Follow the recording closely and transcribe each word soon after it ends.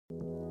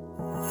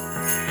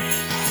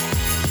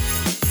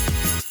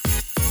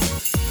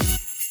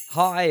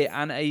Hi,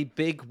 and a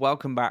big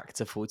welcome back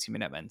to 40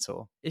 Minute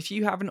Mentor. If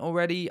you haven't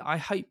already, I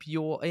hope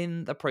you're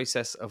in the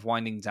process of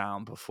winding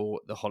down before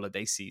the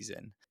holiday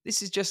season.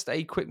 This is just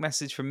a quick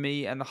message from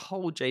me and the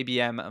whole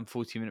JBM and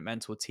 40 Minute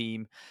Mentor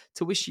team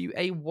to wish you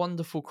a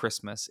wonderful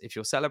Christmas if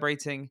you're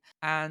celebrating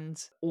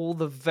and all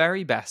the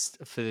very best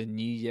for the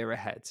new year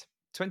ahead.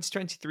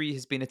 2023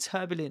 has been a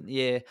turbulent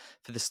year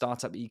for the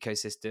startup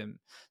ecosystem,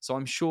 so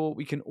I'm sure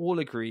we can all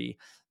agree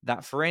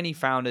that for any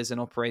founders and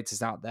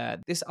operators out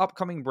there, this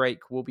upcoming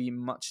break will be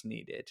much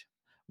needed.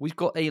 We've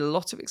got a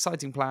lot of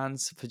exciting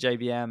plans for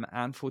JVM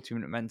and 40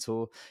 Minute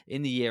Mentor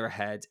in the year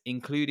ahead,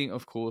 including,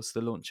 of course,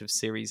 the launch of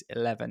Series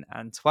 11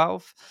 and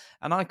 12.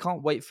 And I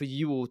can't wait for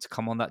you all to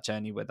come on that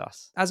journey with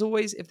us. As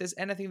always, if there's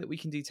anything that we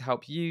can do to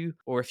help you,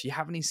 or if you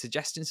have any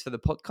suggestions for the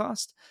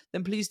podcast,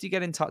 then please do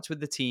get in touch with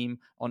the team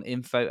on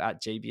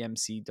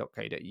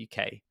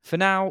info@jbmc.co.uk. For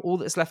now, all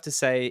that's left to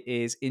say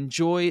is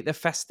enjoy the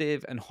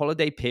festive and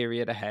holiday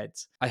period ahead.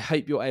 I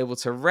hope you're able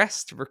to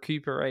rest,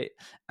 recuperate,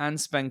 and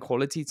spend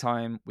quality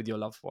time with your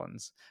loved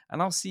ones.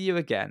 And I'll see you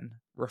again,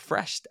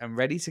 refreshed and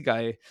ready to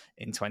go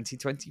in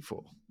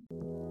 2024.